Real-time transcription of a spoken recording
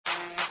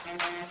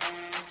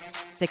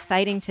It's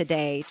exciting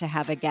today to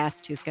have a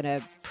guest who's going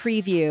to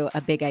preview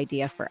a big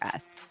idea for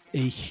us.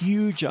 A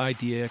huge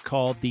idea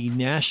called the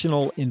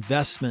National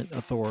Investment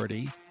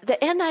Authority. The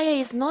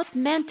NIA is not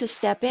meant to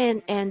step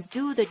in and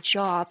do the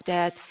job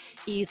that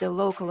either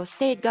local or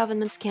state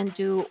governments can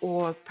do,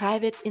 or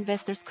private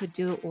investors could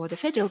do, or the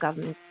federal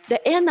government. The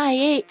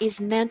NIA is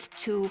meant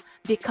to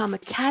become a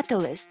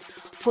catalyst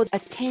for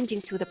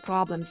attending to the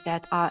problems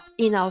that are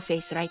in our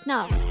face right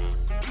now.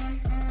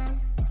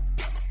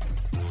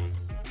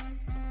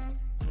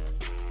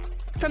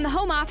 From the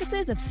home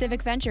offices of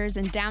Civic Ventures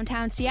in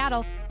downtown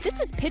Seattle, this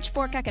is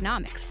Pitchfork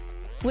Economics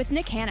with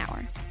Nick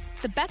Hanauer,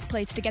 the best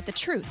place to get the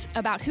truth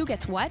about who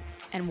gets what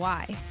and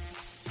why.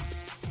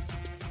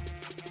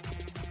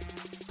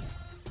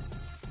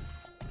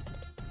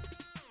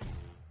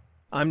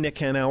 I'm Nick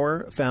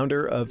Hanauer,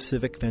 founder of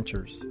Civic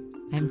Ventures.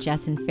 I'm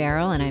Jessin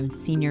Farrell, and I'm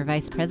Senior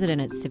Vice President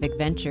at Civic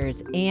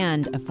Ventures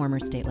and a former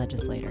state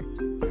legislator.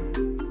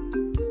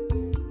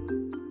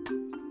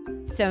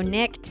 So,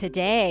 Nick,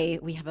 today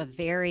we have a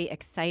very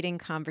exciting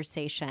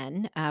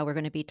conversation. We're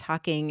going to be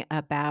talking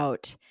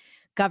about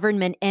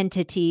government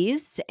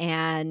entities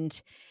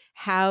and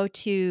how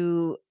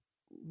to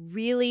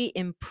really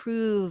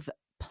improve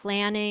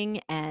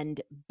planning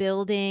and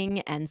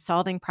building and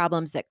solving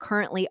problems that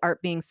currently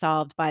aren't being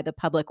solved by the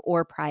public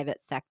or private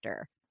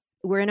sector.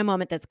 We're in a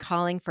moment that's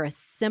calling for a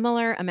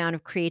similar amount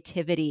of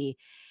creativity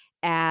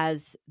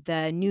as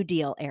the New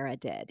Deal era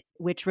did,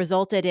 which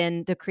resulted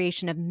in the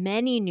creation of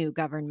many new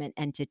government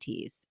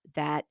entities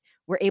that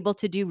were able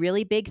to do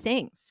really big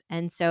things.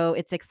 And so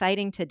it's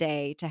exciting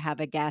today to have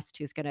a guest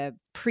who's going to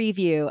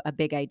preview a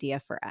big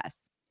idea for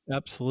us.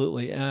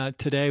 Absolutely.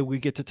 Today we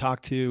get to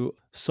talk to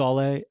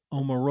Saleh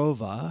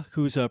Omarova,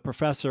 who's a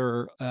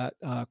professor at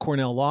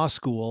Cornell Law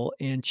School,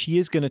 and she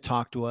is going to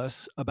talk to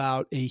us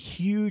about a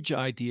huge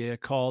idea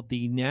called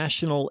the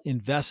National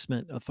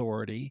Investment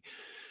Authority,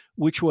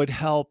 which would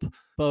help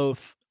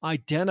both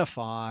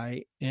identify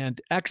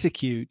and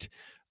execute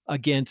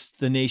against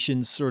the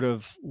nation's sort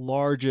of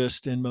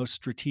largest and most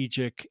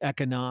strategic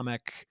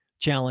economic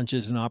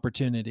challenges and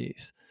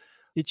opportunities.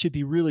 It should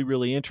be really,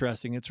 really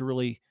interesting. It's a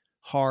really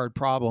hard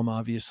problem,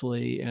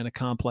 obviously, and a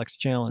complex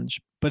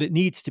challenge, but it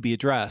needs to be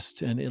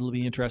addressed. And it'll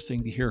be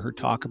interesting to hear her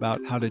talk about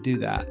how to do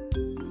that.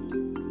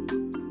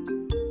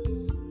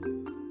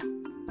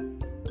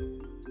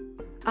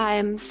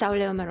 I'm Saleh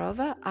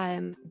Omarova.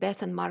 I'm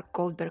Beth and Mark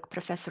Goldberg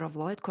Professor of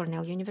Law at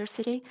Cornell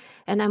University,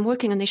 and I'm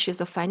working on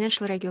issues of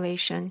financial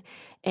regulation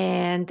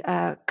and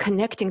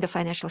connecting the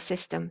financial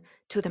system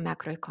to the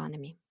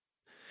macroeconomy.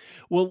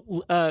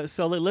 Well,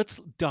 Saleh,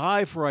 let's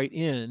dive right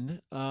in.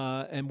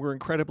 And we're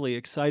incredibly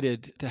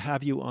excited to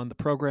have you on the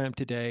program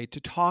today to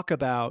talk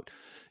about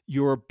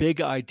your big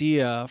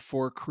idea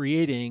for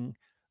creating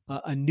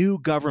a new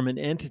government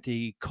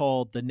entity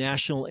called the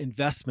National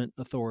Investment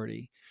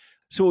Authority.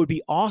 So it would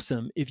be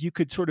awesome if you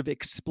could sort of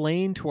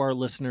explain to our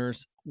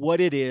listeners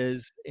what it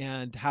is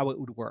and how it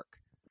would work.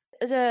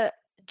 The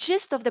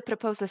gist of the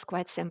proposal is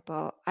quite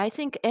simple. I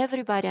think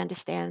everybody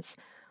understands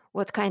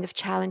what kind of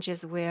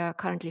challenges we are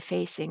currently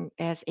facing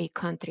as a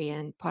country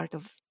and part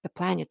of the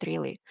planet,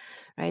 really,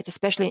 right?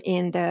 Especially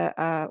in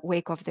the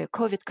wake of the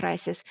COVID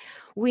crisis,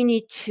 we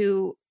need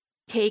to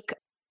take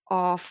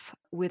off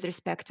with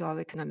respect to our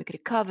economic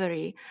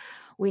recovery.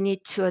 We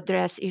need to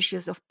address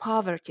issues of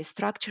poverty,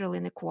 structural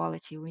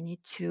inequality. We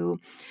need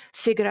to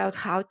figure out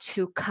how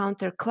to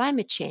counter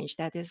climate change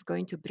that is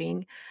going to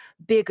bring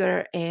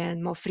bigger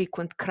and more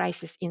frequent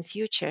crisis in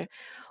future.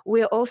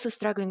 We are also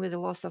struggling with the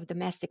loss of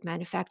domestic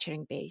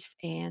manufacturing base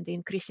and the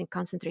increasing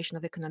concentration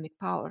of economic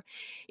power.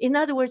 In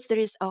other words, there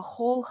is a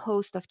whole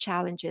host of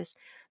challenges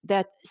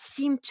that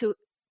seem to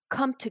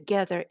come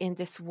together in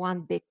this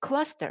one big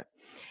cluster.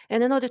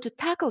 And in order to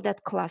tackle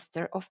that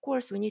cluster, of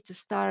course, we need to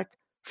start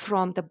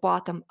from the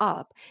bottom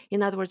up.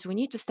 In other words, we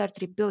need to start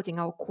rebuilding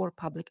our core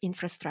public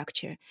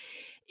infrastructure.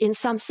 In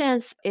some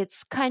sense,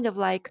 it's kind of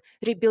like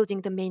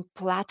rebuilding the main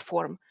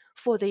platform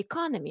for the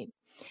economy.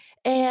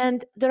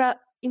 And there are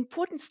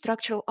important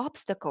structural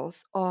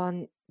obstacles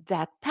on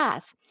that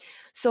path.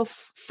 So,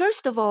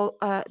 first of all,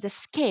 the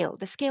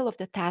scale of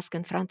the task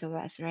in front of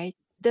us, right?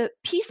 The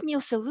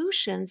piecemeal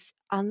solutions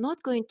are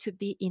not going to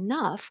be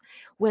enough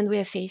when we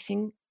are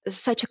facing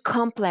such a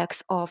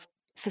complex of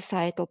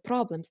societal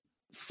problems.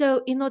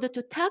 So, in order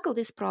to tackle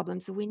these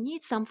problems, we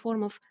need some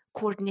form of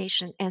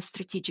coordination and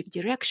strategic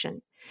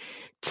direction.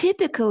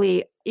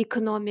 Typically,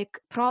 economic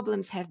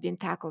problems have been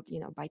tackled,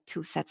 by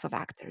two sets of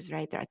actors,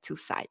 right? There are two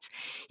sides.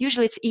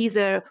 Usually, it's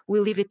either we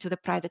leave it to the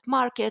private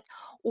market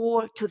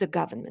or to the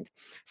government.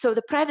 So,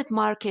 the private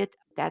market,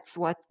 that's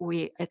what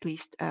we at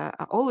least are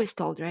always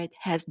told, right?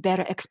 Has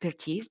better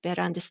expertise,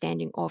 better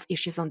understanding of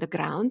issues on the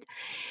ground,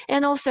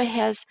 and also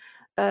has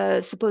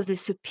supposedly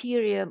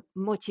superior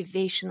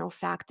motivational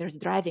factors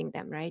driving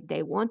them, right?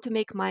 They want to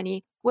make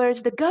money.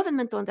 Whereas the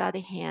government, on the other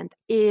hand,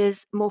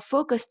 is more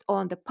focused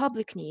on the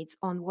public needs,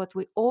 on what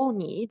we all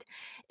need.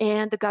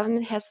 And the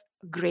government has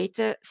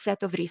greater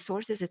set of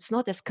resources. It's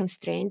not as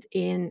constrained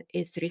in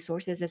its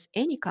resources as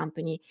any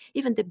company,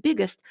 even the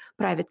biggest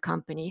private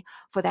company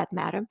for that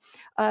matter.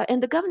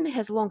 And the government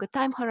has longer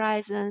time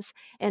horizons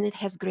and it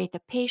has greater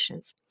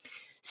patience.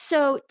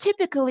 So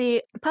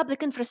typically,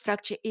 public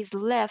infrastructure is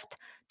left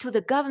to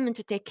the government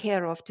to take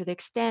care of to the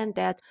extent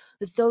that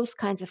those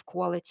kinds of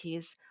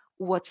qualities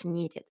what's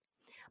needed.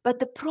 But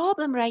the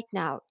problem right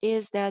now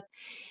is that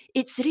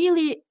it's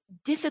really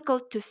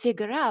difficult to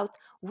figure out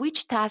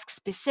which tasks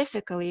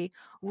specifically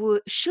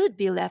should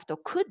be left or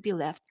could be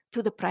left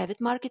to the private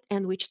market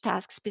and which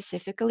tasks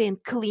specifically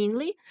and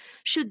cleanly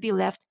should be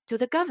left to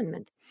the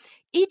government.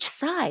 Each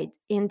side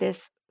in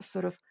this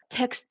sort of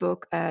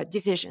textbook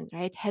division,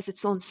 right, has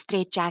its own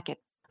straitjacket.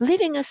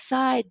 Leaving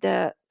aside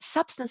the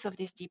substance of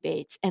these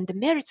debates and the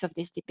merits of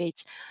these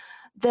debates,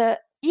 the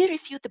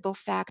irrefutable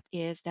fact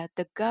is that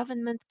the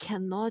government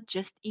cannot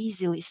just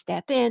easily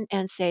step in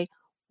and say,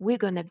 we're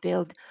going to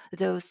build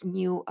those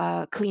new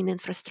clean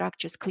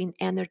infrastructures, clean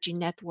energy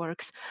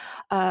networks.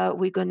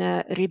 We're going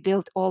to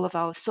rebuild all of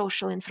our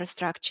social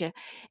infrastructure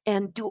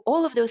and do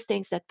all of those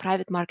things that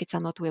private markets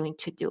are not willing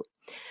to do.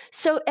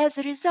 So as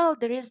a result,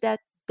 there is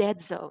that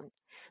dead zone.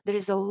 There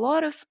is a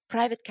lot of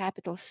private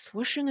capital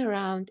swooshing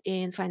around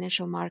in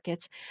financial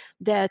markets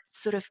that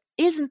sort of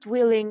isn't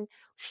willing,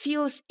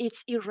 feels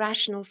it's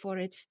irrational for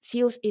it,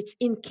 feels it's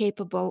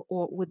incapable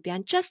or would be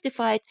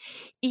unjustified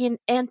in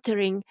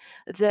entering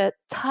the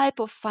type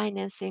of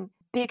financing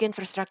big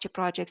infrastructure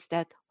projects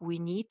that we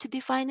need to be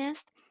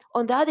financed.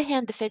 On the other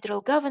hand, the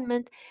federal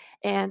government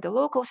and the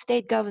local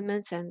state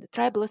governments and the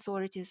tribal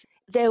authorities,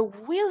 they're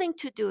willing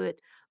to do it,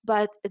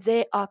 but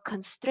they are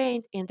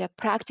constrained in their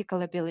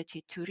practical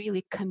ability to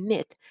really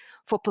commit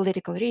for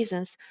political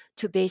reasons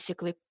to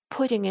basically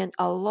putting in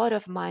a lot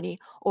of money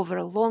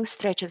over long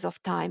stretches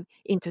of time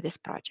into these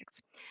projects.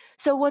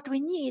 So what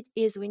we need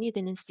is we need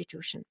an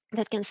institution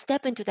that can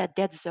step into that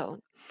dead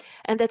zone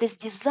and that is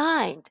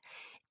designed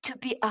to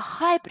be a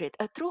hybrid,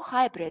 a true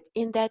hybrid,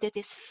 in that it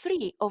is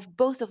free of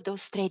both of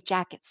those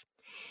straitjackets.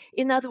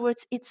 In other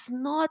words, it's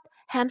not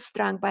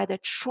hamstrung by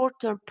that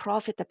short-term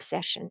profit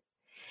obsession.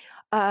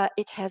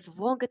 It has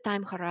longer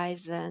time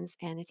horizons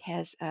and it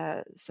has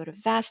sort of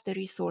vaster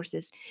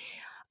resources.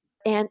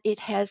 And it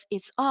has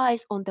its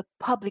eyes on the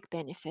public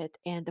benefit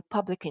and the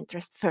public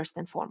interest first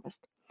and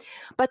foremost.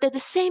 But at the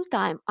same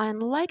time,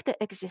 unlike the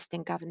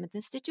existing government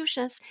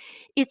institutions,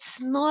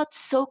 it's not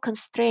so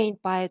constrained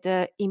by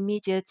the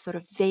immediate sort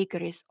of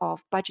vagaries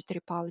of budgetary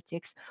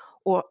politics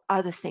or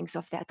other things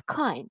of that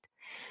kind,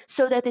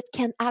 so that it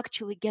can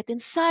actually get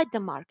inside the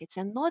markets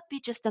and not be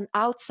just an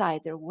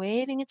outsider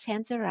waving its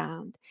hands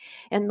around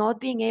and not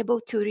being able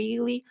to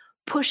really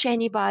push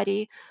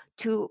anybody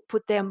to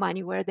put their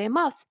money where their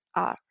mouth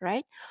are,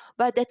 right?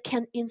 But that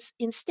can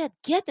instead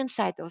get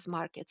inside those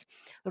markets,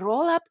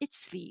 roll up its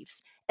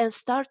sleeves, and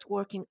start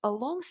working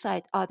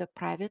alongside other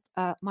private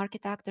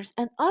market actors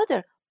and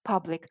other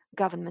public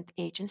government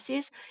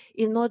agencies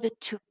in order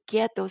to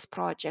get those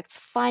projects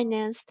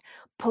financed,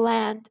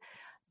 planned,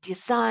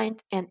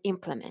 designed, and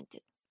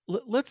implemented.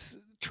 Let's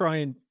try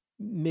and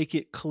make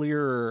it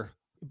clearer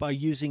by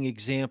using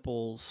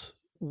examples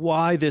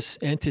why this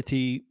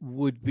entity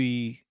would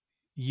be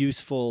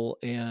useful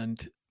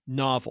and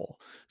novel.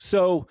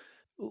 So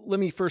let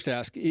me first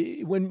ask,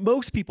 when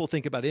most people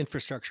think about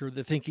infrastructure,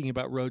 they're thinking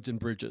about roads and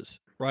bridges,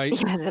 right?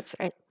 Yeah, that's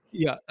right.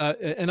 Yeah,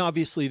 and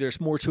obviously there's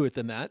more to it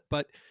than that.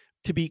 But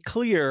to be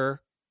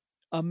clear,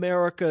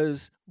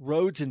 America's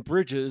roads and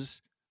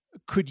bridges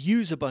could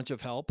use a bunch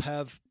of help,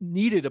 have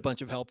needed a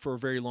bunch of help for a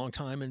very long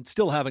time, and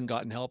still haven't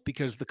gotten help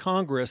because the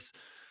Congress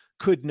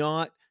could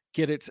not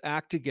get its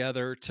act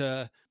together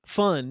to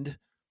fund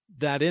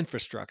that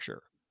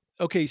infrastructure.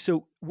 Okay,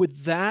 so would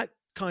that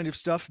kind of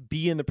stuff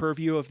be in the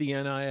purview of the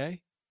NIA?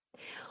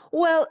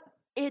 Well,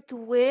 it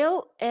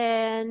will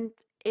and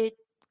it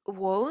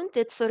won't.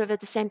 It's sort of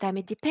at the same time,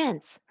 it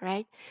depends,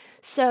 right?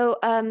 So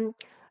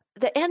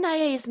the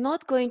NIA is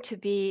not going to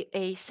be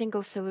a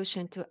single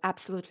solution to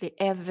absolutely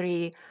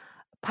every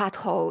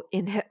pothole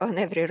on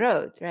every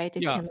road, right?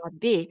 It Yeah. cannot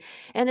be.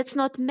 And it's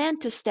not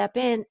meant to step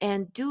in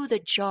and do the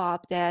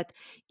job that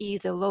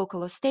either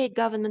local or state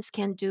governments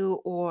can do,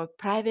 or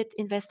private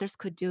investors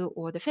could do,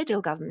 or the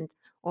federal government,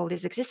 all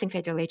these existing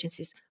federal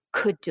agencies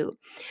could do.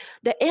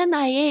 The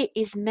NIA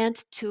is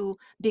meant to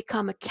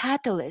become a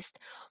catalyst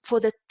for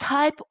the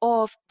type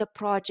of the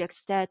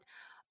projects that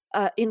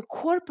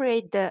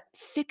incorporate the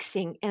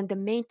fixing and the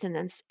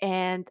maintenance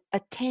and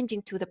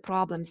attending to the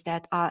problems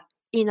that are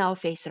in our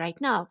face right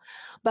now,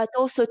 but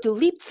also to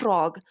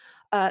leapfrog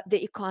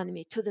the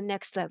economy to the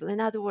next level. In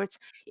other words,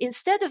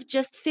 instead of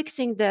just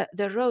fixing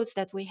the roads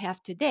that we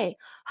have today,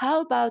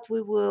 how about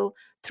we will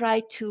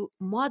try to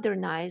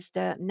modernize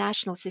the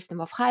national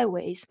system of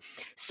highways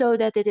so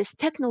that it is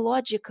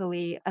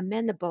technologically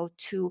amenable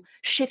to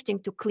shifting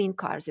to clean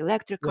cars,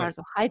 electric Right. cars,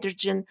 or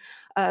hydrogen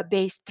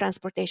based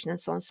transportation, and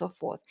so on and so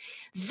forth.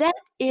 That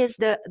is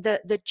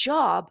the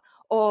job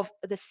of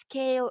the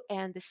scale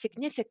and the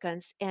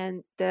significance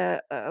and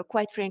the,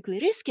 quite frankly,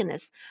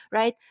 riskiness,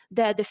 right,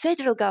 that the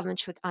federal government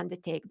should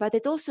undertake. But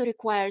it also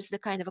requires the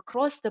kind of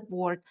across the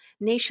board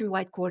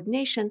nationwide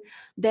coordination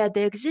that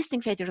the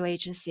existing federal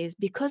agencies,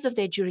 because of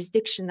their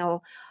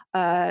jurisdictional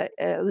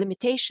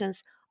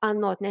limitations, are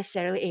not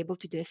necessarily able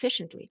to do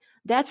efficiently.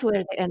 That's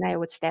where the NI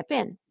would step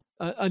in.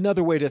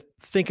 Another way to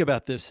think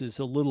about this is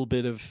a little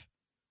bit of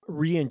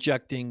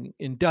re-injecting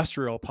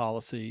industrial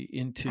policy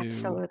into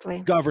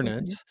Absolutely.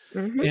 governance.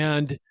 Hmm.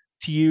 And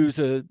to use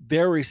a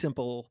very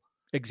simple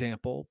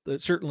example,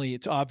 that certainly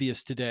it's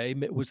obvious today,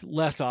 it was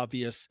less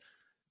obvious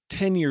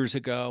 10 years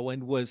ago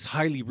and was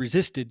highly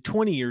resisted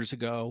 20 years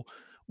ago,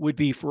 would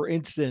be, for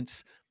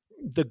instance,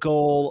 the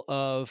goal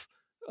of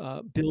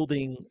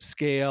building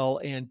scale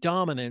and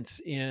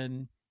dominance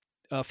in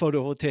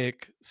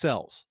photovoltaic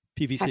cells,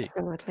 PVC,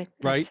 Absolutely.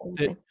 right?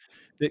 That Absolutely.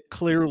 that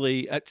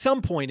clearly at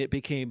some point it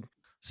became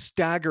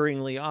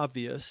staggeringly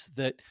obvious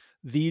that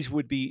these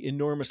would be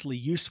enormously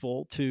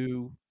useful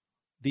to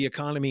the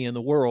economy and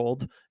the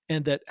world,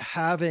 and that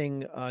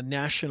having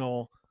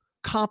national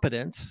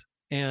competence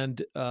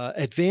and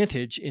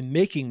advantage in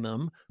making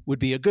them would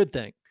be a good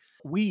thing.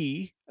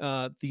 We,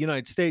 the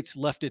United States,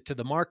 left it to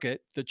the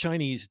market. The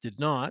Chinese did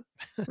not,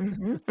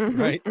 Hmm.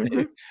 Hmm. right?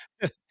 Hmm.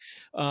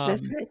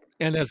 That's um, right.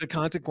 and as a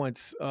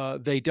consequence,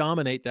 they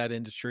dominate that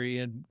industry,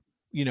 and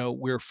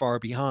we're far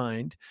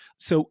behind.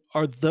 So,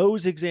 are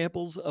those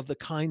examples of the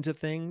kinds of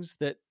things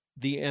that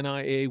the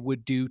NIA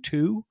would do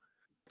too?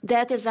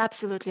 That is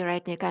absolutely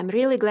right, Nick. I'm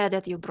really glad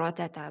that you brought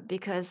that up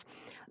because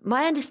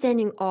my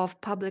understanding of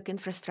public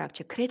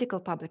infrastructure, critical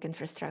public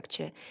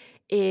infrastructure,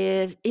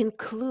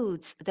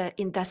 includes the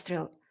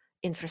industrial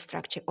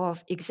infrastructure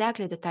of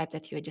exactly the type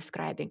that you're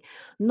describing.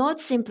 Not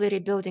simply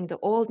rebuilding the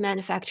old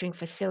manufacturing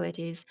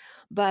facilities,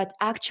 but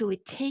actually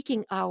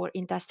taking our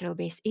industrial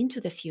base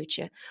into the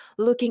future,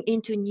 looking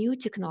into new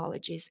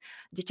technologies,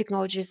 the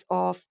technologies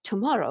of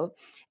tomorrow,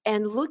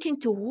 and looking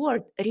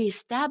toward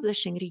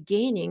reestablishing,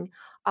 regaining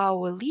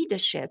our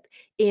leadership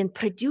in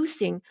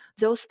producing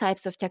those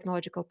types of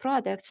technological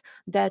products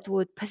that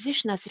would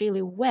position us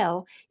really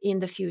well in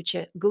the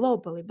future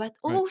globally. But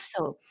Right.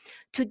 also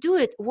to do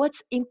it,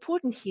 what's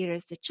important here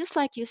is that, just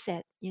like you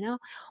said,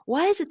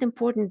 why is it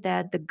important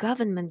that the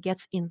government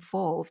gets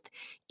involved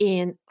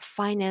in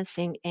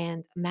financing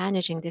and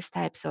managing these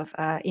types of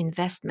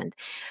investment?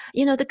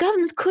 The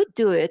government could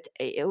do it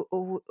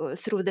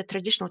through the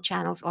traditional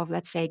channels of,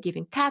 let's say,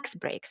 giving tax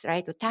breaks,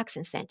 right, or tax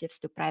incentives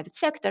to private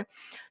sector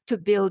to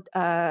build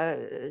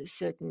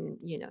certain,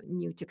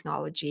 new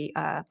technology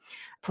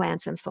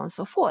plants and so on and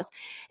so forth.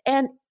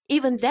 And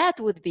even that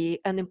would be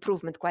an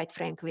improvement, quite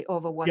frankly,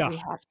 over what Yeah. we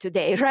have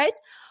today, right?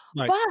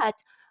 Right. But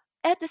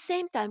at the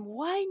same time,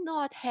 why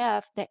not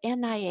have the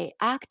NIA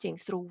acting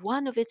through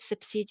one of its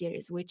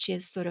subsidiaries, which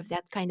is sort of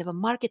that kind of a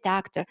market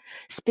actor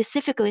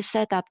specifically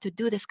set up to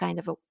do this kind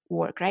of a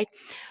work, right?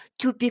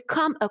 To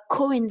become a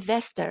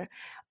co-investor,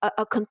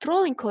 a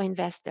controlling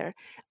co-investor,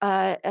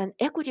 an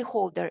equity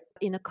holder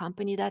in a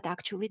company that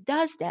actually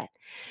does that.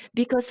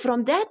 Because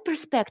from that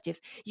perspective,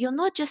 you're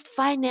not just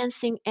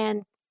financing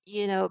and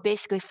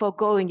basically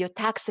foregoing your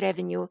tax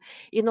revenue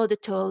in order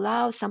to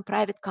allow some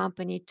private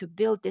company to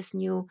build this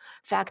new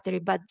factory,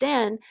 but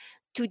then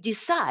to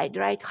decide,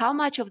 right, how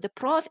much of the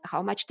profit,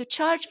 how much to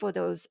charge for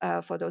those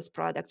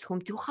products,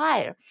 whom to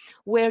hire,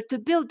 where to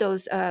build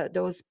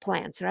those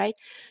plants, right?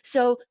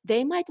 So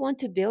they might want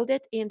to build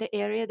it in the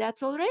area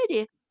that's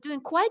already doing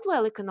quite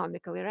well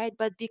economically, right?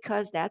 But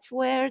because that's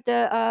where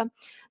the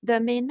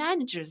main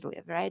managers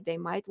live, right? They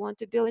might want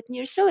to build it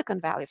near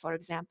Silicon Valley, for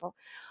example.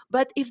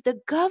 But if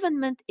the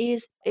government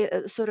is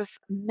sort of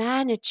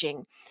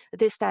managing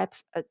these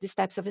types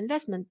of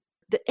investment,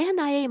 the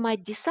NIA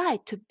might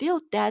decide to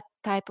build that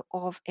type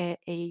of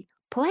a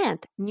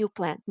plant, new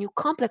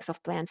complex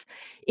of plants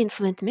in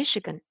Flint,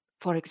 Michigan,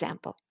 for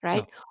example,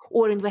 Yeah. right?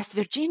 Or in West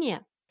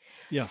Virginia,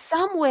 Yeah.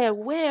 somewhere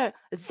where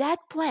that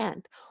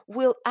plant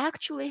will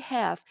actually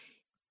have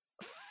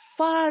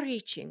far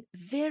reaching,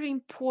 very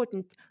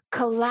important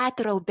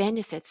collateral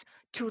benefits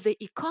to the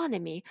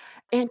economy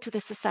and to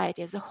the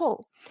society as a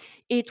whole.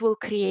 It will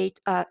create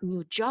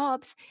new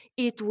jobs.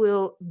 It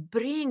will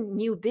bring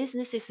new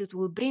businesses. It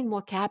will bring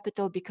more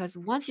capital because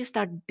once you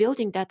start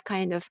building that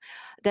kind of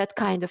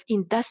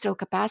industrial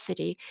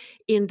capacity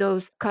in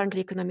those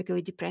currently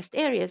economically depressed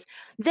areas,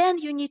 then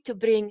you need to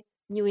bring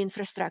new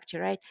infrastructure,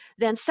 right?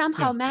 Then Yeah.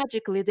 somehow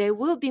magically there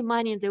will be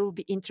money and there will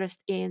be interest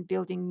in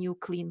building new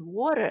clean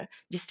water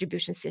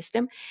distribution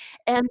system.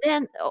 And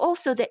then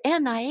also the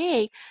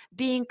NIA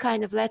being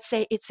kind of, let's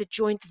say, it's a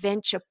joint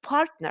venture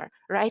partner,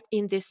 right,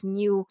 in this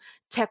new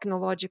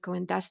technological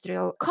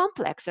industrial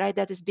complex, right,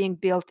 that is being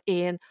built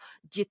in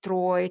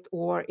Detroit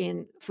or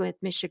in Flint,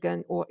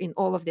 Michigan, or in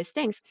all of these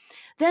things.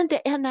 Then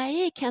the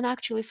NIA can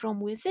actually from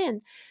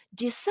within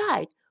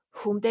decide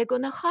whom they're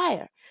going to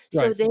hire.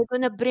 So Right. they're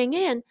going to bring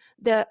in,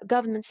 the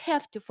governments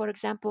have to, for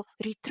example,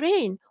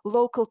 retrain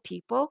local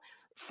people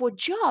for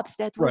jobs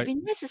that will Right. be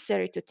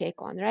necessary to take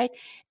on, right?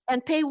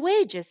 And pay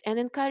wages and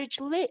encourage,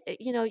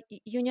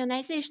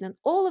 unionization and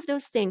all of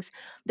those things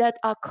that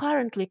are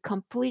currently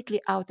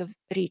completely out of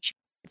reach.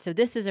 So,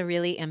 this is a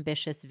really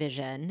ambitious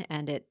vision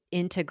and it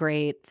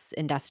integrates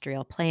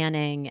industrial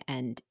planning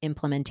and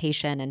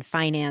implementation and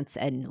finance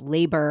and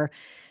labor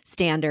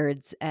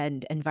standards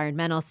and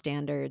environmental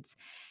standards.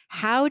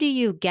 How do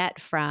you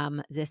get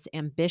from this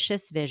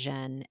ambitious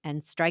vision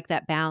and strike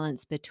that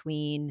balance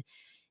between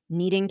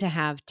needing to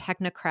have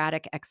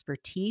technocratic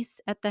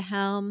expertise at the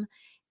helm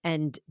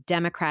and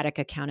democratic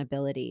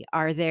accountability?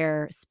 Are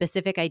there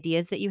specific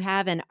ideas that you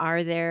have, and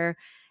are there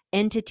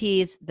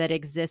entities that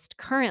exist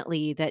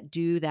currently that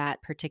do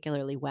that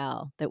particularly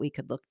well that we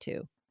could look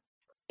to?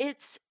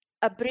 It's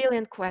a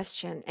brilliant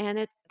question,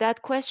 and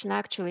that question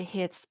actually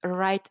hits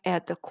right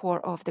at the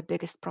core of the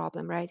biggest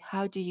problem, right?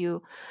 How do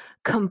you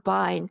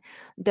combine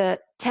the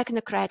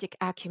technocratic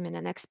acumen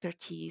and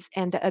expertise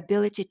and the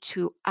ability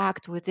to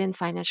act within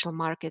financial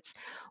markets,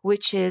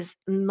 which is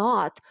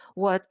not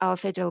what our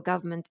federal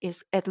government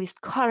is at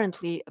least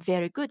currently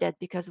very good at,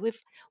 because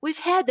we've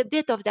had a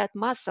bit of that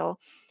muscle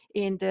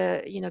in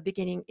the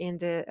beginning in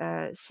the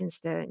since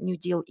the New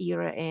Deal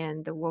era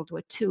and the World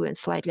War II and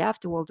slightly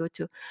after World War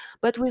II,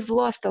 but we've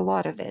lost a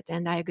lot of it,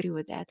 and I agree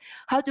with that.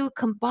 How do you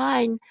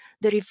combine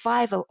the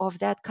revival of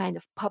that kind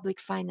of public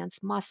finance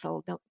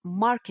muscle, the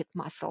market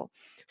muscle,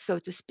 so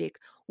to speak,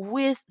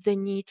 with the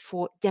need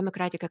for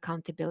democratic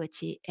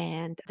accountability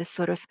and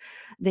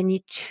the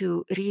need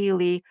to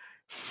really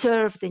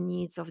serve the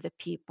needs of the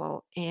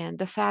people, and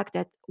the fact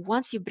that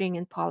once you bring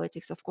in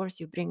politics, of course,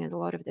 you bring in a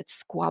lot of that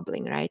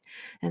squabbling, right?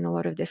 And a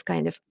lot of this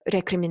kind of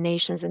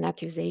recriminations and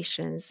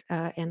accusations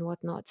and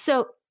whatnot.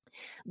 So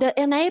the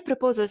NIA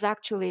proposal is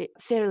actually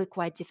fairly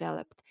quite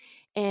developed.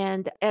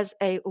 And as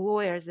a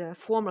lawyer, as a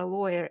former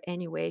lawyer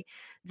anyway,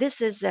 this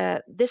is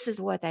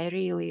what I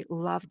really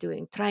love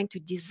doing, trying to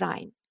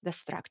design the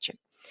structure.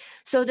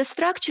 So the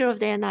structure of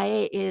the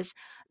NIA is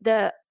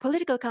the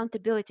political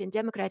accountability and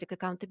democratic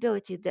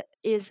accountability. That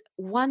is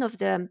one of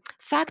the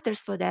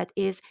factors for that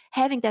is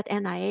having that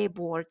NIA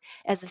board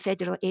as a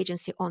federal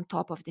agency on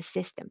top of the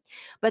system.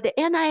 But the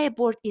NIA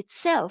board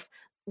itself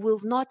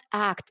will not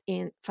act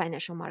in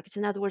financial markets.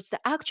 In other words, the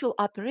actual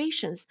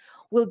operations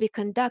will be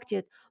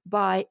conducted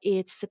by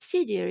its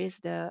subsidiaries,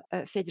 the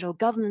federal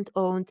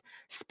government-owned,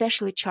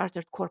 specially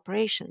chartered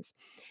corporations.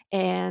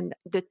 And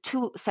the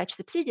two such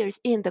subsidiaries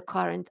in the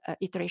current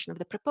iteration of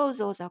the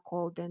proposals are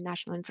called the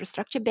National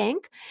Infrastructure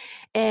Bank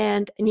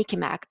and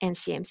NICIMAC,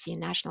 NCMC,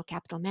 National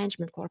Capital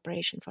Management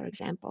Corporation, for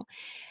example.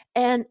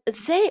 And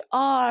they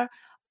are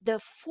the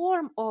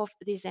form of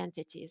these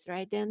entities,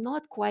 right? They're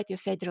not quite a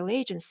federal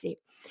agency.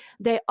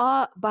 They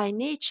are by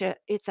nature,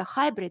 it's a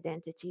hybrid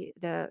entity,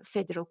 the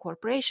federal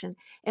corporation.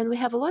 And we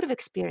have a lot of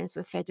experience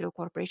with federal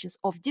corporations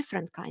of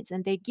different kinds.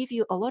 And they give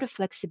you a lot of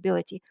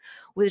flexibility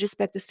with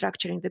respect to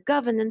structuring the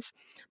governance,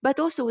 but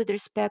also with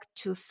respect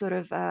to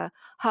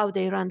how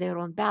they run their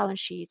own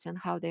balance sheets and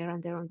how they run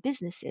their own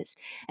businesses.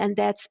 And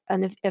that's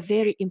a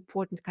very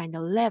important kind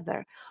of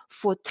lever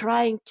for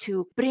trying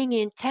to bring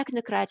in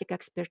technocratic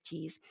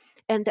expertise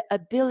and the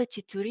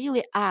ability to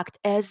really act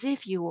as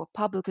if you were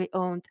publicly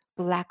owned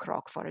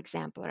BlackRock, for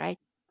example, right?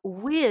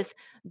 With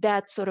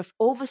that sort of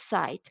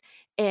oversight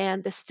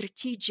and the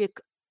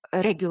strategic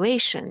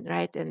regulation,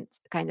 right? And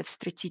kind of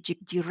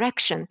strategic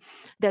direction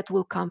that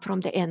will come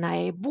from the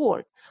NIA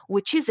board,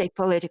 which is a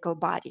political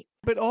body.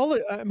 But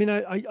I mean,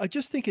 I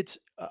just think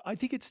I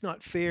think it's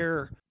not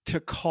fair to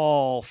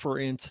call, for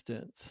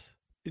instance,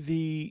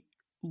 the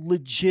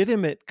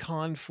legitimate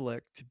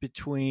conflict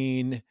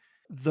between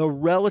the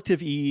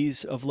relative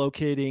ease of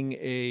locating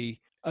a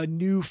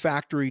new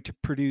factory to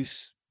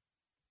produce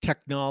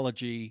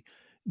technology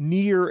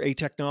near a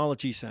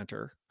technology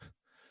center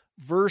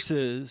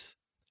versus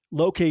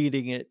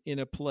locating it in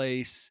a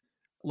place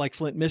like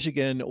Flint,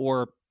 Michigan,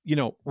 or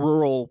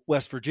rural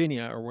West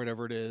Virginia or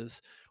whatever it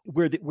is,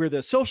 where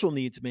the social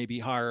needs may be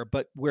higher,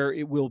 but where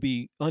it will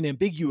be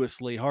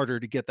unambiguously harder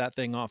to get that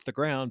thing off the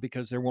ground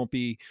because there won't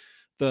be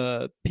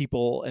the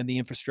people and the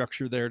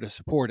infrastructure there to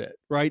support it,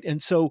 right?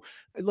 And so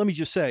let me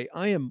just say,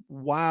 I am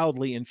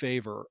wildly in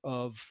favor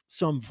of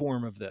some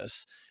form of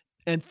this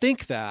and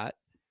think that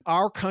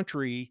our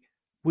country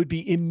would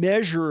be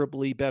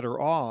immeasurably better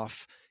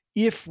off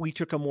if we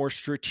took a more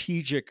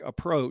strategic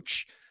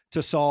approach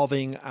to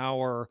solving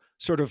our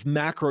sort of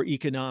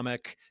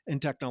macroeconomic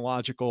and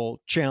technological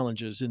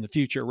challenges in the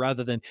future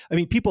rather than, I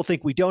mean, people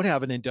think we don't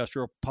have an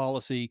industrial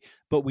policy,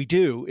 but we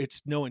do.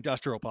 It's no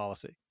industrial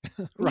policy,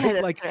 Yeah, right?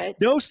 that's Like right.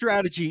 no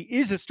strategy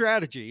is a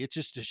strategy. It's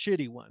just a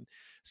shitty one.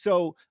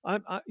 So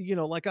I'm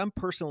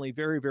personally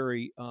very,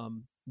 very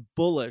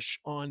bullish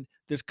on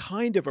this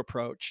kind of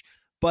approach,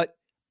 but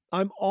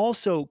I'm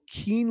also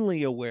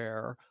keenly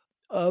aware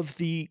of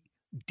the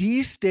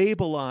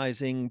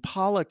destabilizing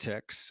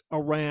politics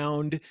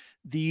around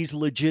these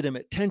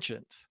legitimate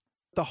tensions.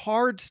 The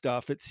hard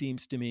stuff, it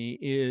seems to me,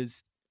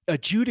 is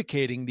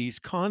adjudicating these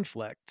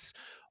conflicts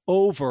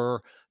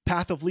over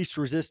path of least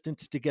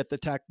resistance to get the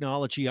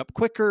technology up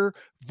quicker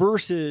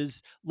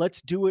versus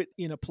let's do it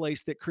in a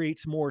place that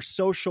creates more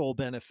social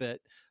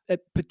benefit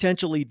at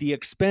potentially the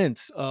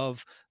expense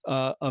of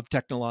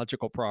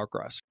technological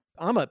progress.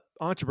 I'm an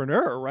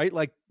entrepreneur, right?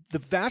 Like the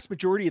vast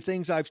majority of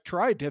things I've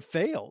tried have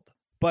failed.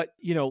 But,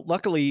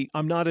 luckily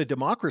I'm not a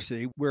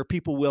democracy where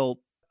people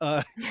will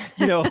uh,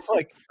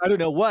 like I don't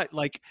know what,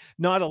 like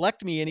not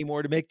elect me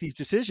anymore to make these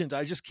decisions.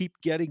 I just keep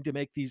getting to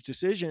make these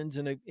decisions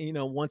and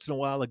once in a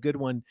while a good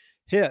one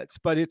hits,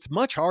 but it's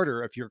much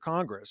harder if you're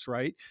Congress,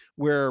 right?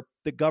 Where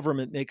the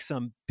government makes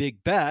some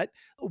big bet,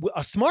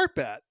 a smart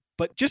bet,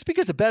 but just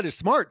because a bet is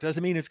smart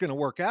doesn't mean it's going to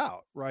work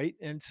out, right?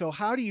 And so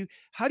how do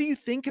you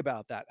think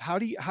about that? How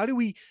do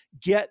we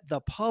get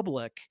the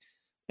public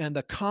and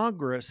the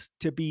Congress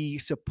to be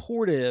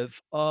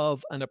supportive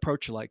of an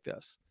approach like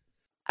this?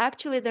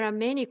 Actually, there are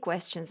many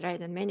questions, right,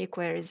 and many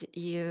queries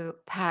you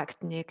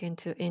packed, Nick,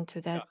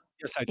 into Yeah. that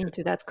Yes, I did.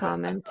 into that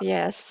comment.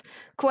 Yes,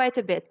 quite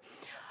a bit.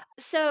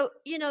 So,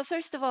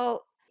 first of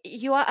all,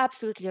 you are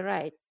absolutely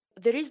right.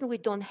 The reason we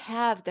don't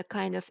have the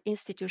kind of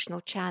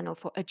institutional channel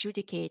for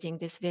adjudicating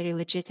these very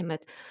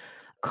legitimate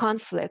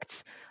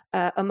conflicts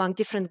among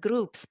different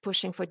groups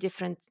pushing for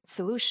different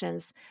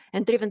solutions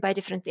and driven by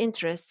different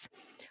interests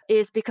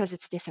is because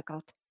it's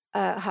difficult.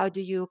 How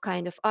do you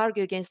kind of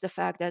argue against the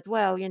fact that,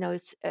 well,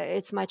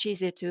 it's much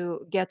easier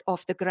to get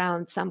off the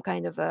ground some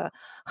kind of a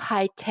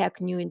high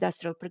tech new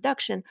industrial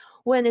production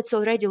when it's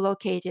already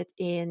located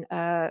in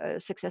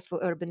successful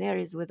urban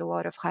areas with a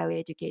lot of highly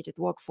educated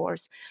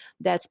workforce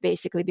that's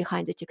basically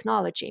behind the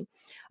technology,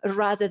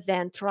 rather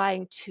than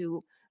trying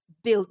to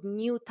build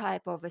new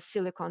type of a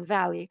Silicon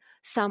Valley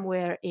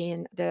somewhere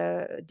in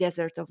the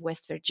desert of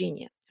West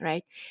Virginia,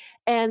 right?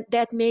 And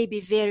that may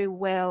be very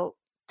well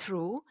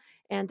true,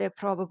 and there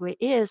probably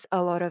is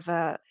a lot of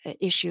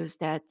issues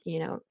that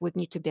would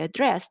need to be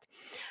addressed.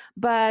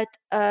 But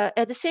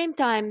at the same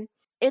time,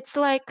 it's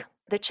like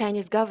the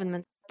Chinese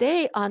government.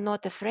 They are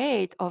not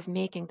afraid of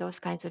making those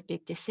kinds of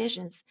big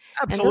decisions,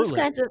 and those Absolutely.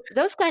 kinds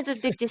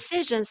of big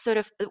decisions. Sort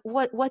of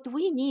what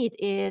we need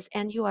is,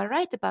 and you are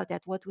right about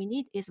that. What we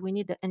need is we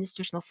need an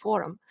institutional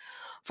forum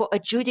for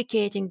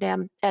adjudicating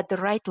them at the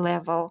right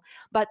level,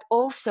 but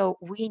also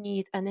we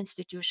need an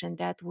institution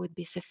that would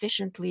be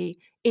sufficiently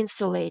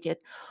insulated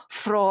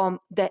from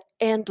the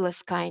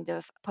endless kind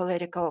of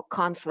political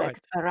Right.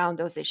 conflict around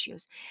those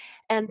issues.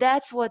 And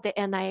that's what the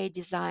NIA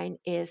design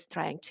is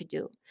trying to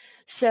do.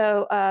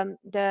 So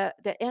the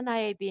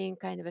NIA being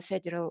kind of a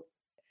federal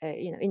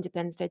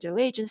independent federal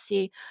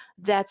agency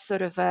that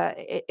sort of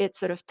it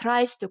sort of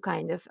tries to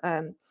kind of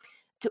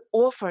to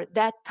offer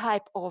that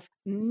type of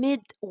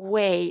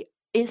midway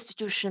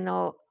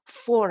institutional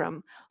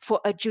forum for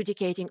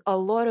adjudicating a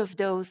lot of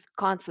those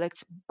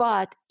conflicts,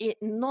 but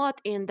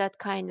not in that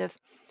kind of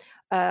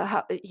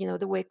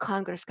the way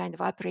Congress kind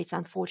of operates,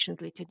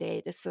 unfortunately,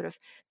 today, this sort of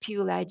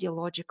purely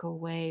ideological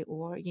way,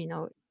 or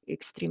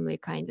extremely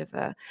kind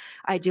of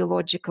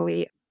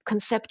ideologically,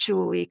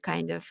 conceptually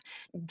kind of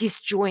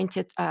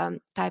disjointed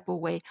type of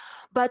way,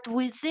 but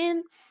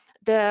within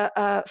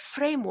the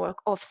framework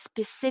of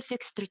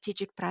specific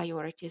strategic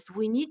priorities.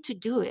 We need to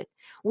do it.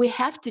 We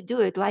have to do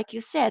it. Like you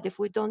said, if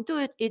we don't do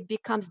it, it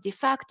becomes de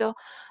facto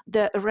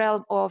the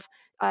realm of,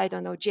 I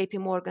don't know, JP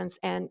Morgans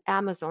and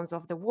Amazons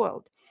of the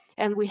world.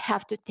 And we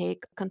have to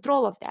take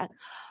control of that.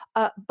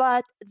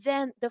 But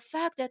then the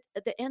fact that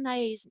the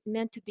NIA is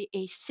meant to be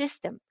a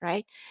system,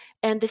 right?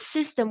 And the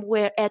system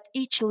where at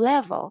each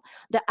level,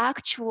 the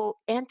actual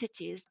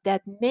entities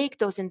that make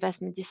those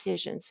investment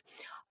decisions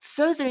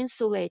further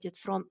insulated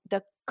from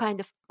the kind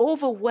of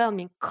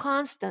overwhelming,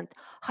 constant,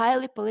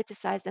 highly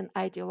politicized and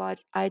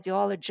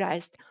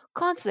ideologized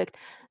conflict,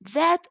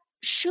 that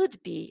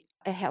should be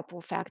a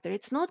helpful factor.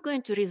 It's not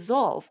going to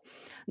resolve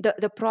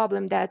the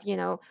problem that,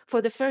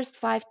 for the first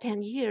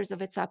 5-10 years of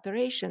its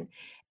operation,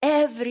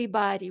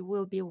 everybody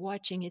will be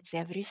watching its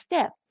every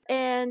step.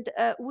 And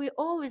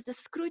the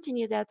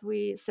scrutiny that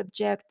we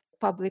subject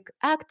public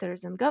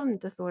actors and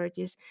government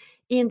authorities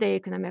in their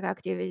economic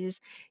activities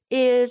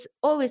is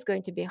always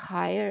going to be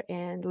higher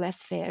and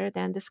less fair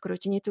than the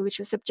scrutiny to which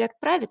we subject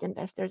private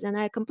investors. And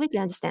I completely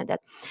understand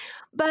that.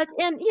 But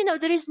and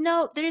there is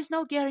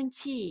no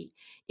guarantee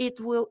it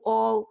will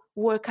all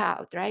work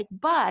out, right?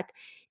 But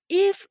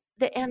if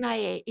the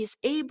NIA is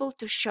able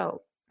to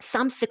show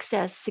some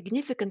success,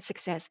 significant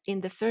success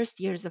in the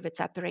first years of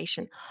its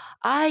operation,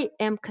 I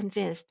am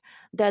convinced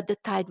that the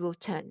tide will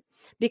turn,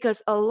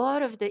 because a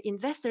lot of the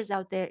investors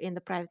out there in the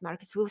private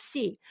markets will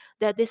see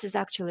that this is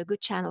actually a good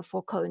channel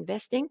for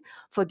co-investing,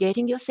 for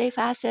getting your safe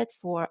asset,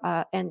 for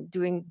and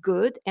doing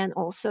good, and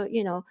also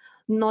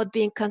not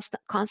being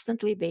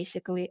constantly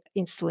basically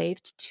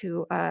enslaved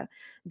to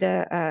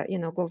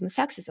the Goldman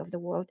Sachs of the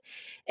world.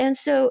 And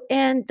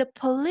the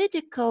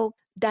political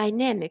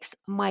dynamics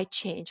might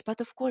change,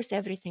 but of course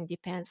everything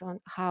depends on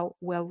how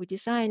well we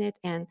design it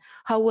and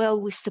how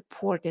well we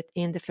support it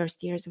in the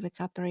first years of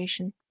its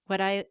operation. What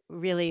I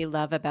really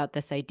love about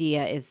this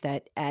idea is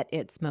that at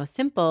its most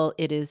simple,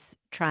 it is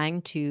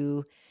trying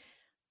to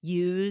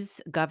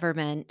use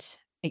government,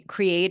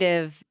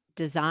 creative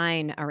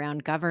design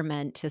around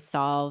government to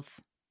solve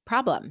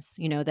problems,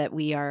 that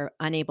we are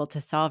unable to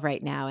solve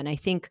right now. And I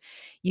think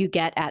you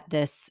get at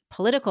this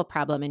political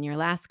problem in your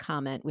last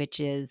comment, which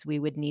is we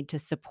would need to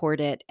support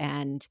it.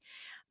 And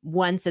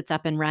once it's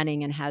up and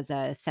running and has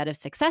a set of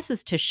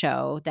successes to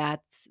show,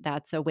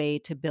 that's a way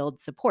to build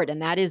support.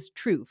 And that is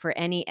true for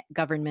any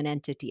government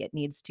entity. It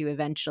needs to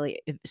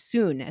eventually, as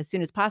soon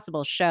as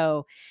possible,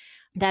 show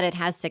that it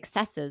has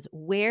successes.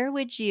 Where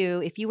would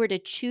you, if you were to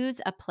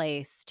choose a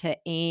place to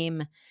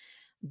aim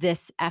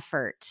this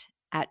effort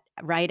at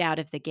right out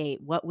of the gate,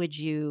 what would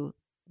you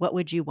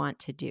want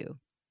to do?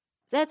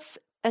 That's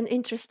an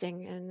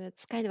interesting and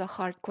it's kind of a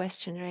hard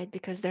question, right?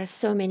 Because there are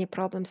so many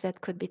problems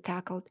that could be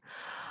tackled.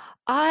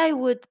 I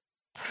would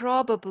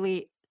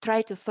probably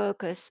try to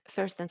focus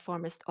first and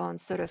foremost on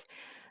sort of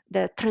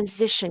the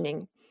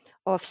transitioning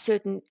of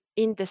certain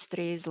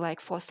industries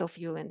like fossil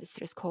fuel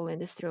industries, coal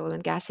industry, oil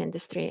and gas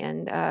industry,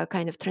 and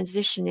kind of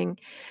transitioning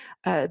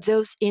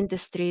those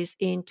industries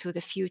into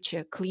the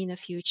future, cleaner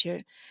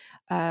future,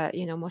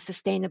 more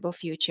sustainable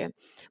future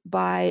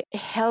by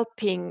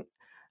helping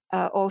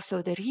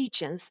also the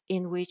regions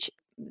in which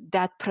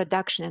that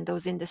production and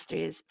those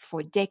industries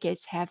for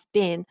decades have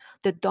been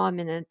the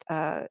dominant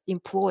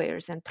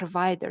employers and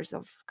providers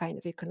of kind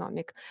of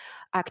economic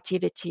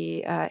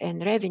activity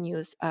and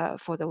revenues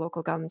for the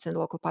local governments and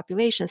local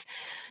populations,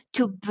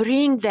 to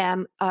bring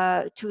them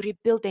to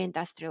rebuild the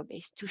industrial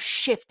base, to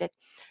shift it,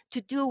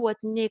 to do what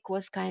Nick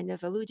was kind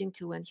of alluding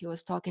to when he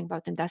was talking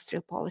about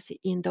industrial policy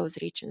in those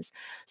regions.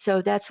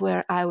 So that's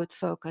where I would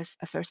focus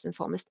first and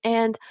foremost.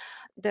 And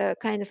the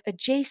kind of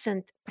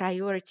adjacent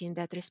priority in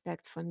that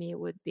respect for me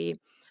would be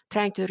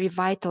trying to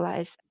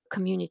revitalize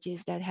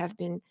communities that have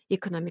been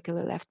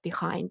economically left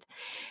behind.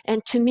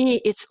 And to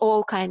me, it's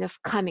all kind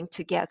of coming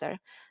together.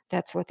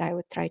 That's what I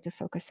would try to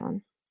focus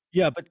on.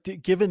 Yeah, but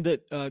given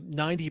that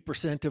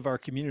 90% of our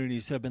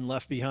communities have been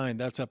left behind,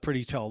 that's a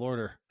pretty tall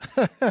order.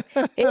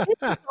 It is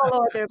a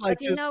tall order, I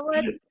but you just, know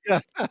what?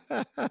 yeah.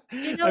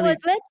 You know I what?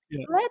 mean,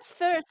 yeah, Let's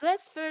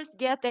first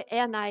get the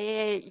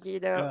NIA,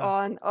 yeah.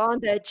 on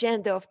the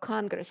agenda of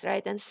Congress,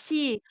 right? And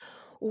see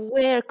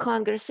where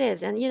Congress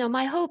is. And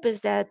my hope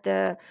is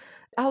that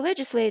our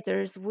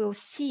legislators will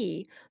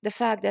see the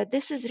fact that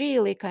this is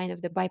really kind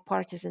of the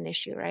bipartisan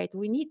issue, right?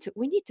 We need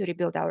to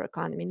rebuild our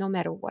economy, no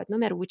matter what, no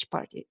matter which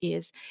party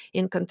is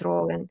in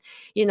control. And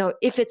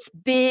if it's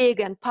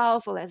big and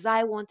powerful as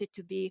I want it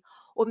to be,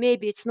 or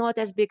maybe it's not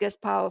as big as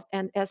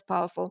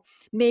powerful.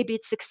 Maybe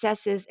its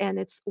successes and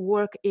its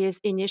work is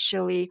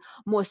initially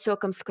more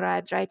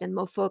circumscribed, right, and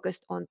more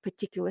focused on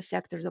particular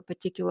sectors or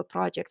particular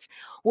projects.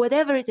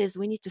 Whatever it is,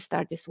 we need to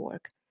start this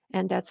work,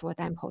 and that's what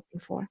I'm hoping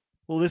for.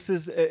 Well,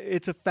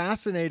 it's a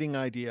fascinating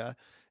idea.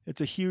 It's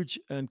a huge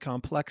and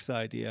complex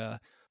idea.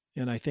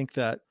 And I think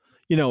that,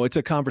 it's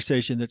a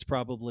conversation that's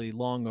probably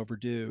long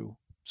overdue,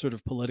 sort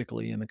of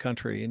politically in the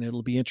country. And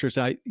it'll be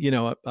interesting.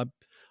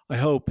 I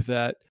hope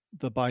that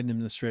the Biden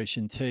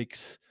administration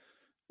takes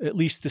at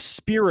least the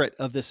spirit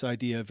of this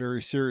idea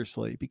very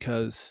seriously,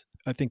 because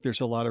I think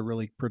there's a lot of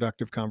really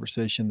productive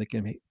conversation that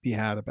can be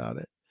had about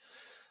it.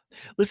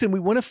 Listen, we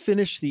want to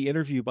finish the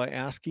interview by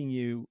asking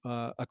you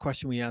a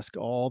question we ask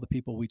all the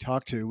people we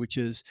talk to, which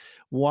is,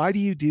 why do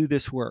you do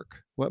this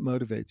work? What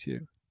motivates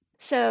you?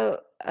 So,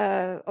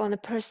 on a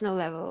personal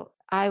level,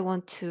 I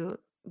want to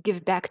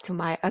give back to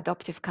my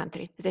adoptive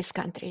country, this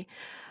country.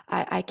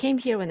 I came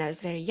here when I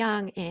was very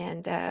young,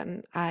 and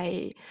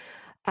I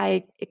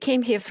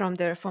came here from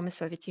the former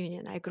Soviet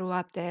Union. I grew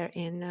up there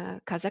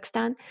in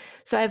Kazakhstan.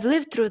 So I've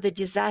lived through the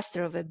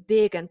disaster of a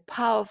big and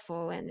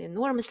powerful and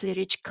enormously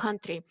rich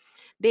country,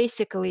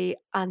 basically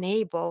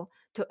unable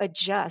to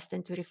adjust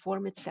and to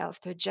reform itself,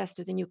 to adjust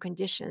to the new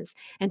conditions,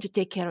 and to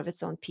take care of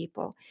its own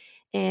people.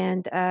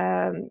 And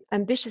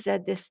ambitious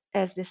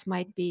as this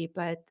might be,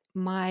 but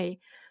my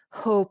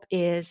hope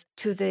is,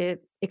 to the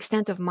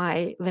extent of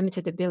my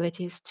limited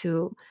abilities,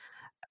 to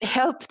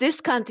help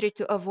this country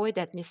to avoid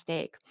that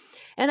mistake.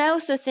 And I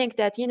also think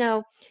that,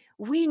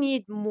 we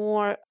need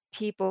more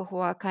people who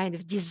are kind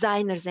of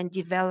designers and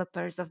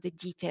developers of the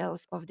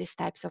details of these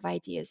types of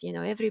ideas.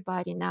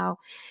 Everybody now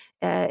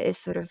is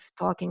sort of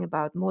talking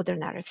about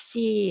modern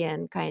RFC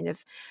and kind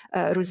of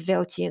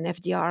Rooseveltian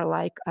FDR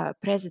like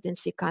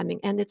presidency coming,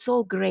 and it's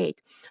all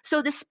great.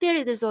 So the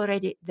spirit is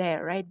already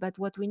there, right? But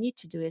what we need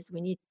to do is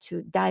we need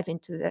to dive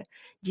into the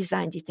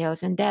design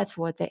details, and that's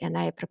what the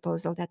NIA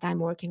proposal that I'm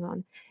working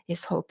on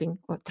is hoping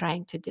or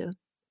trying to do.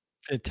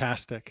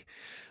 Fantastic.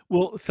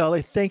 Well,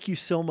 Saleh, thank you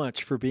so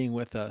much for being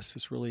with us.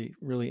 It's really,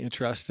 really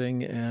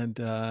interesting. And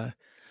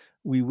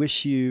we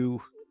wish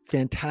you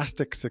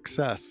fantastic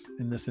success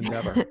in this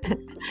endeavor.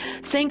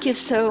 Thank you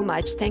so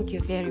much. Thank you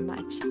very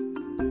much.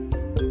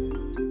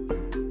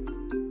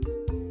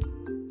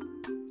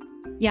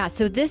 Yeah,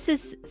 so this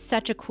is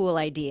such a cool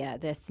idea,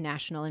 this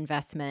National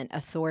Investment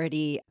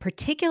Authority,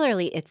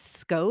 particularly its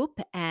scope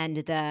and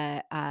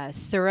the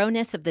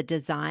thoroughness of the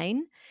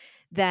design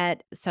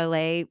that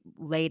Soleil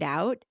laid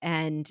out.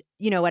 And,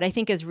 what I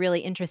think is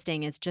really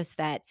interesting is just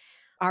that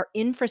our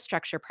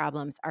infrastructure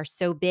problems are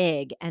so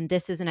big, and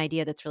this is an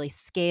idea that's really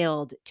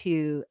scaled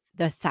to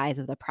the size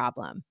of the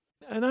problem.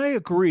 And I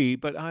agree,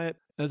 but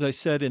as I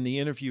said in the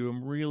interview,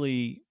 I'm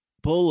really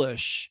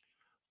bullish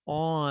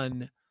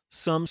on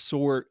some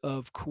sort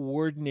of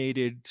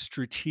coordinated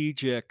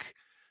strategic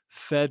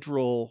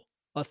federal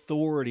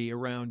authority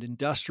around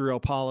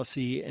industrial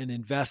policy and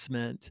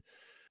investment.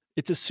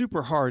 It's a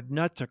super hard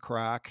nut to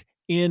crack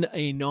in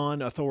a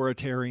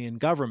non-authoritarian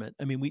government.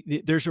 I mean,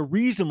 there's a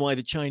reason why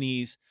the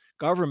Chinese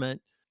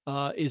government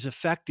is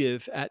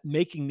effective at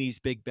making these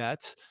big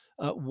bets.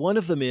 One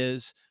of them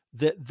is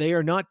that they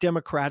are not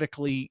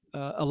democratically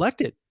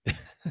elected,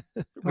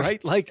 right?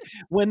 Right. Like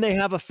when they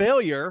have a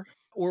failure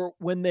or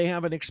when they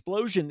have an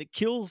explosion that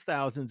kills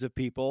thousands of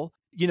people,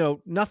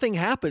 nothing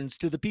happens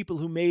to the people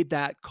who made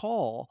that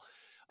call.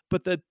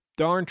 But the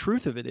darn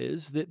truth of it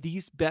is that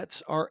these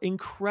bets are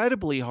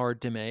incredibly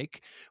hard to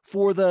make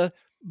for the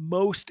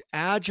most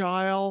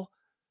agile,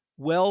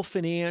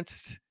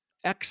 well-financed,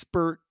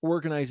 expert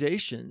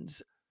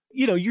organizations.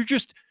 You're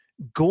just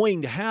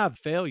going to have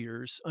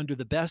failures under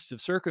the best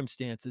of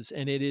circumstances,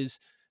 and it is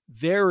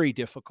very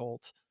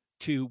difficult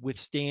to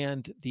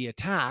withstand the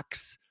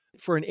attacks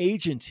for an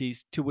agency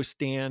to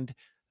withstand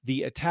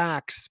the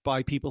attacks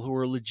by people who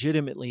are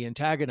legitimately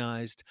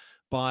antagonized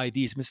by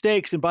these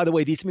mistakes. And by the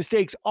way, these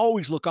mistakes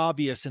always look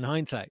obvious in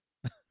hindsight,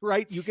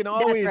 right? You can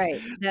That's always,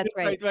 right. That's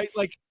right. right.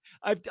 Like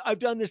I've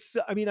done this.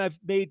 I mean, I've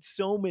made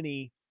so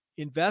many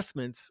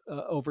investments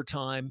over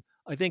time.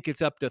 I think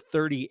it's up to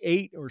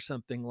 38 or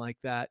something like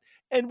that.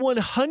 And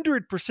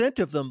 100%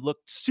 of them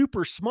looked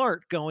super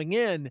smart going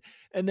in.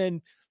 And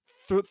then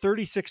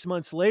 36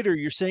 months later,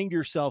 you're saying to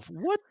yourself,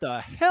 what the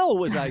hell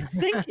was I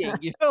thinking?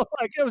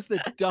 Like it was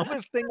the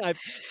dumbest thing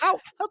how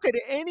could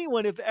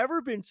anyone have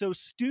ever been so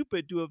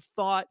stupid to have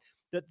thought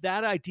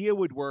that idea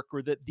would work,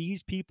 or that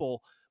these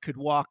people could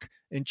walk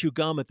and chew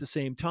gum at the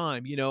same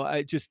time?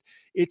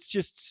 It's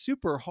just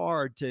super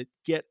hard to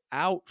get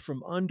out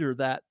from under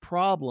that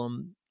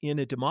problem in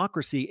a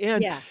democracy.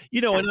 And, Yeah.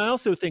 and I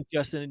also think,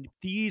 Justin,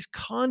 these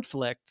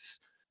conflicts,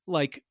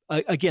 like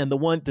again,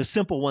 the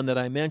simple one that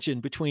I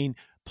mentioned between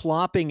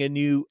plopping a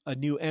new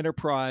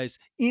enterprise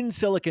in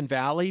Silicon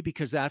Valley,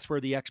 because that's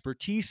where the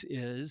expertise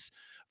is,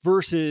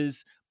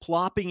 versus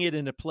plopping it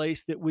in a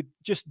place that would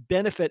just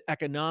benefit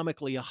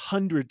economically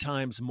 100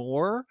 times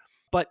more,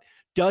 but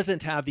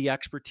doesn't have the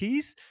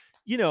expertise.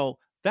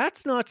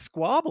 That's not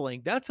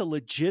squabbling. That's a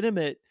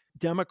legitimate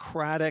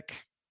democratic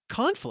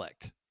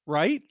conflict,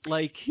 right?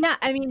 Like, Yeah,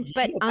 I mean,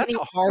 but on that's the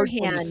a other hard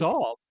one to hand,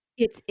 solve.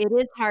 it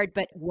is hard,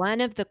 but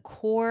one of the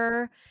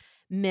core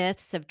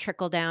myths of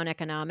trickle-down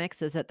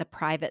economics is that the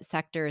private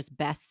sector is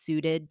best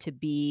suited to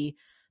be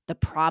the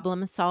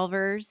problem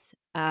solvers,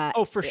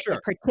 Oh, for sure.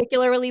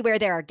 particularly where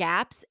there are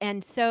gaps,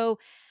 and so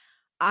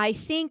I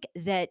think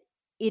that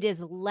it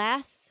is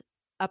less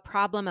a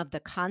problem of the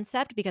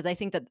concept, because I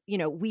think that,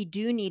 we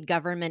do need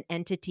government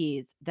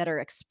entities that are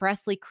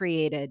expressly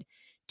created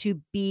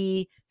to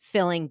be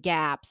filling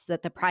gaps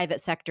that the private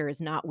sector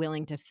is not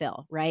willing to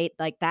fill, right?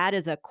 Like that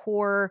is a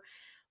core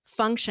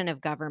function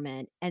of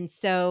government. And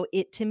so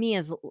it to me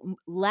is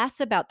less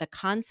about the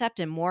concept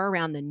and more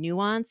around the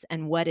nuance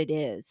and what it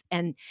is.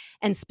 And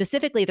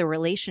specifically the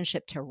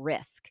relationship to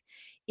risk.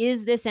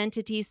 Is this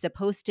entity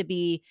supposed to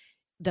be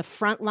the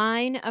front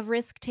line of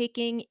risk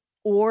taking,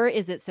 or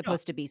is it Yeah.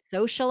 supposed to be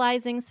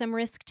socializing some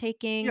risk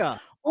taking? Yeah.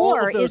 All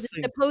Or of is those it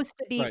things. supposed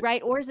to be Right.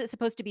 right? Or is it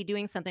supposed to be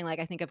doing something like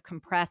I think of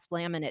compressed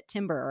laminate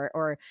timber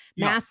or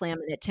Yeah. mass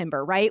laminate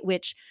timber, right?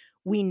 Which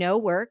we know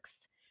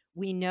works.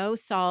 We know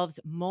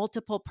solves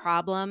multiple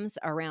problems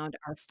around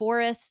our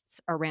forests,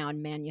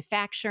 around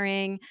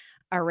manufacturing,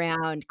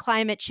 around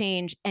climate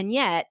change, and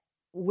yet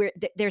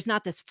there's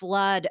not this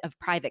flood of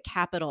private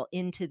capital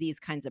into these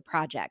kinds of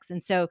projects.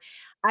 And so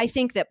I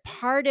think that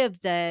part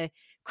of the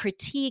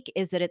critique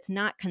is that it's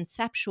not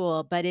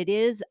conceptual, but it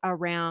is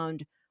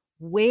around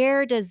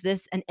where does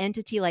an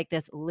entity like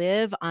this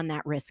live on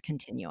that risk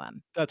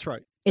continuum? That's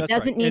right. It That's right.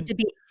 doesn't need And to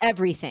be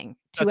everything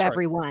to that's right.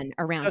 everyone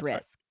around That's right.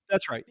 risk.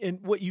 That's right. And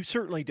what you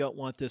certainly don't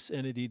want this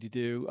entity to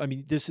do, I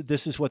mean, this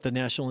is what the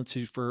National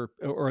Institute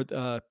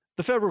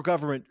the federal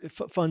government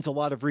funds a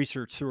lot of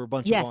research through a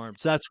bunch of Yes.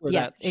 arms. That's where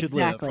Yes, that should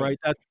live, exactly. right?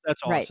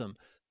 That's Right. awesome.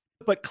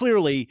 But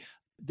clearly,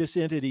 this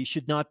entity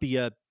should not be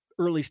a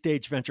early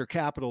stage venture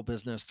capital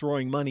business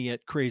throwing money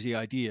at crazy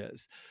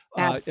ideas.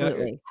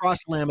 Absolutely.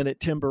 Cross laminate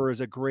timber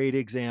is a great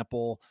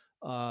example.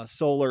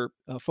 Solar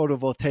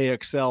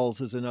photovoltaic cells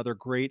is another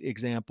great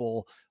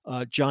example.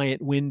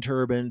 Giant wind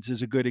turbines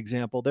is a good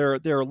example. There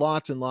are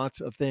lots and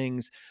lots of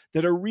things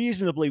that are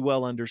reasonably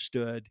well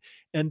understood,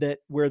 and that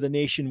where the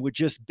nation would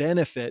just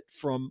benefit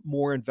from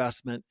more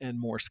investment and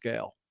more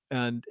scale.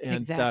 And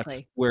that's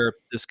Exactly. where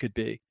this could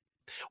be.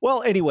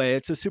 Well, anyway,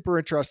 it's a super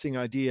interesting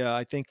idea.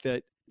 I think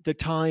that the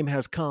time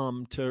has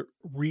come to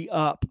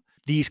re-up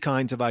these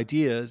kinds of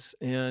ideas,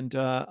 and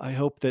I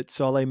hope that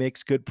Soleil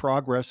makes good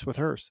progress with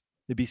hers.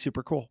 It'd be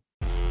super cool.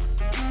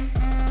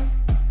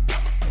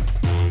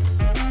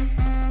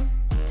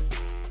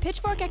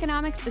 Pitchfork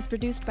Economics is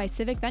produced by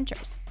Civic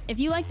Ventures.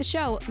 If you like the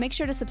show, make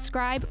sure to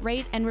subscribe,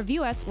 rate, and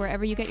review us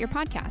wherever you get your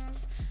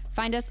podcasts.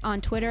 Find us on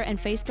Twitter and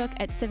Facebook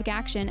at Civic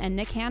Action and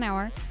Nick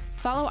Hanauer.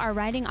 Follow our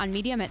writing on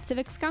Medium at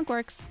Civic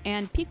Skunkworks,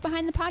 and peek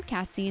behind the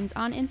podcast scenes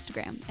on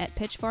Instagram at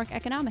Pitchfork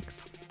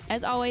Economics.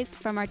 As always,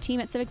 from our team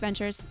at Civic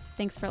Ventures,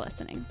 thanks for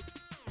listening.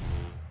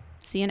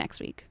 See you next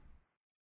week.